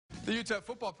The UTEP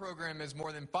football program is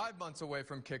more than 5 months away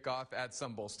from kickoff at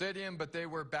Sun Bowl Stadium, but they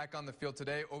were back on the field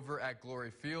today over at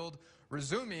Glory Field,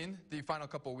 resuming the final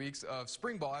couple weeks of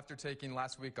spring ball after taking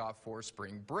last week off for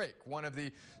spring break. One of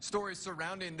the stories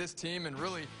surrounding this team and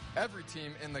really every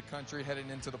team in the country heading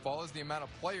into the fall is the amount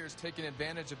of players taking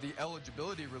advantage of the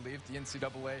eligibility relief the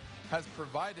NCAA has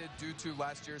provided due to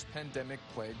last year's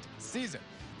pandemic-plagued season.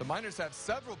 The Miners have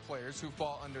several players who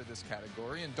fall under this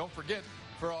category, and don't forget,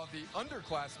 for all the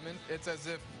underclassmen, it's as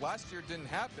if last year didn't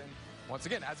happen, once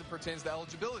again, as it pertains to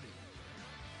eligibility.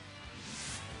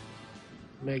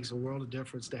 Makes a world of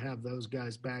difference to have those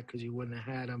guys back because you wouldn't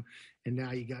have had them, and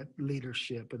now you got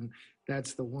leadership, and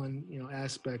that's the one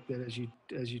aspect that as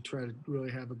you try to really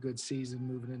have a good season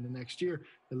moving into next year,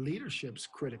 the leadership's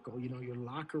critical. Your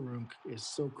locker room is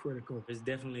so critical. It's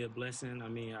definitely a blessing. I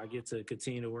mean, I get to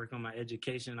continue to work on my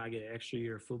education. I get an extra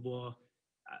year of football.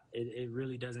 It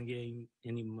really doesn't get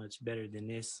any much better than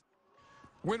this.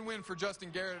 Win-win for Justin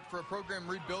Garrett. For a program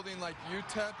rebuilding like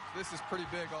UTEP, this is pretty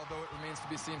big, although it remains to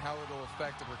be seen how it will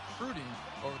affect the recruiting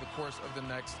over the course of the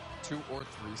next 2 or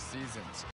 3 seasons.